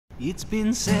It's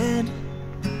been said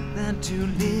that to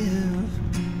live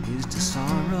is to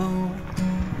sorrow.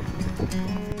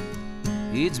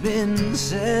 It's been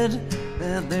said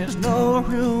that there's no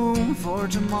room for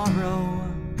tomorrow.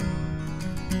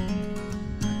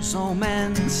 So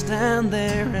men stand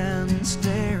there and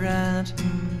stare at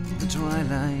the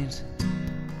twilight,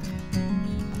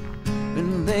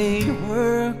 and they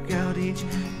work out each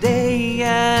day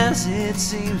as it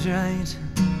seems right.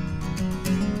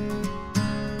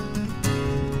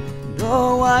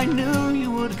 Oh, I knew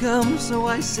you would come, so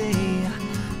I say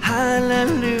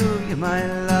hallelujah, my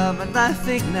love. And I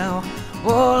think now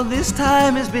all this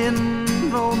time has been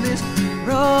on this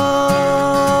road.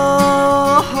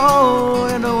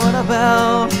 And what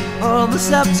about all the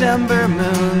September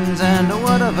moons? And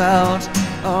what about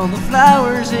all the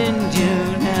flowers in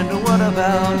June? And what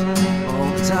about all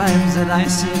the times that I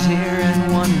sit here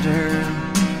and wonder?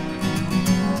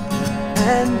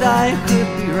 And I could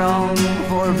be wrong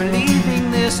for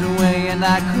believing this way, and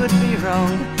I could be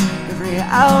wrong every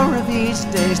hour of each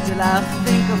day. Still I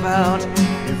think about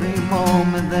every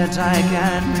moment that I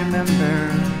can remember.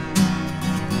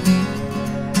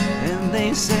 And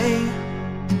they say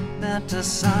that a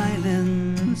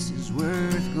silence is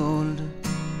worth gold,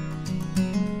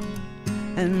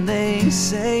 and they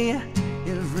say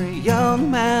every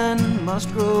young man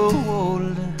must grow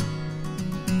old.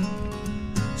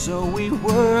 So we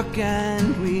work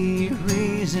and we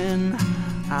reason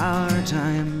our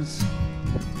times.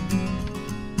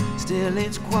 Still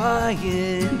it's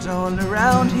quiet all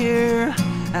around here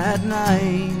at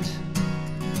night.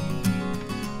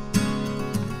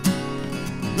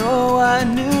 Though I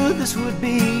knew this would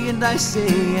be, and I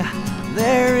say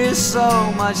there is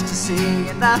so much to see.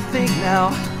 And I think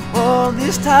now all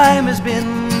this time has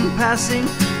been passing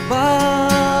by.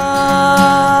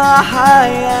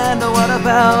 And what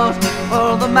about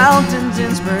all the mountains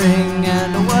in spring?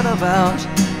 And what about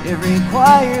every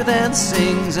choir that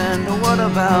sings? And what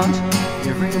about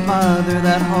every mother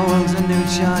that holds a new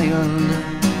child?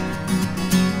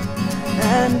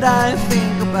 And I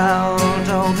think about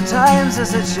all the times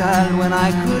as a child when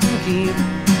I couldn't keep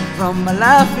from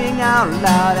laughing out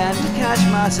loud, and to catch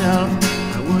myself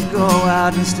I would go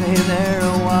out and stay there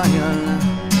a while.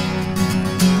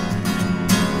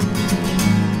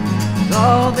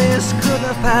 All this could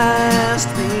have passed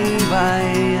me by,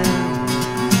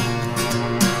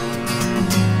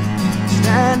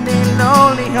 standing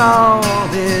lonely all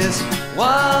this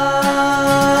while.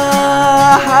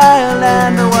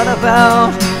 And what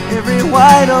about every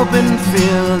wide open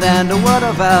field? And what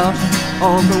about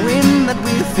all the wind that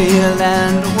we feel?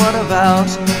 And what about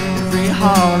every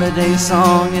holiday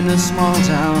song in a small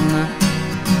town?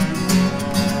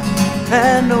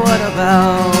 And what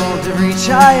about every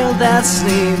child that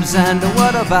sleeps? And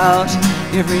what about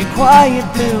every quiet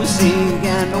blue sea?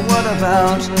 And what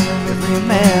about every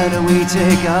meadow we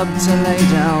take up to lay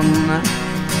down?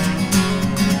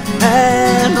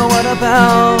 And what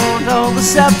about all the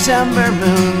September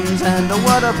moons? And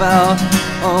what about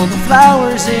all the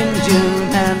flowers in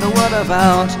June? And what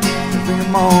about every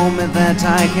moment that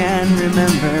I can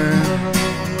remember?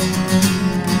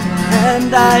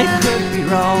 And I could be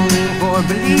wrong for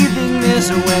believing this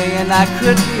way, and I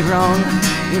could be wrong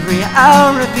every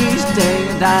hour of each day.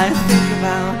 And I think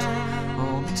about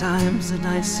all the times that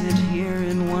I sit here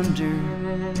and wonder,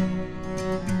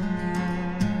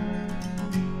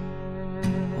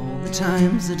 all the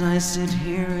times that I sit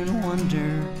here and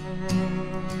wonder.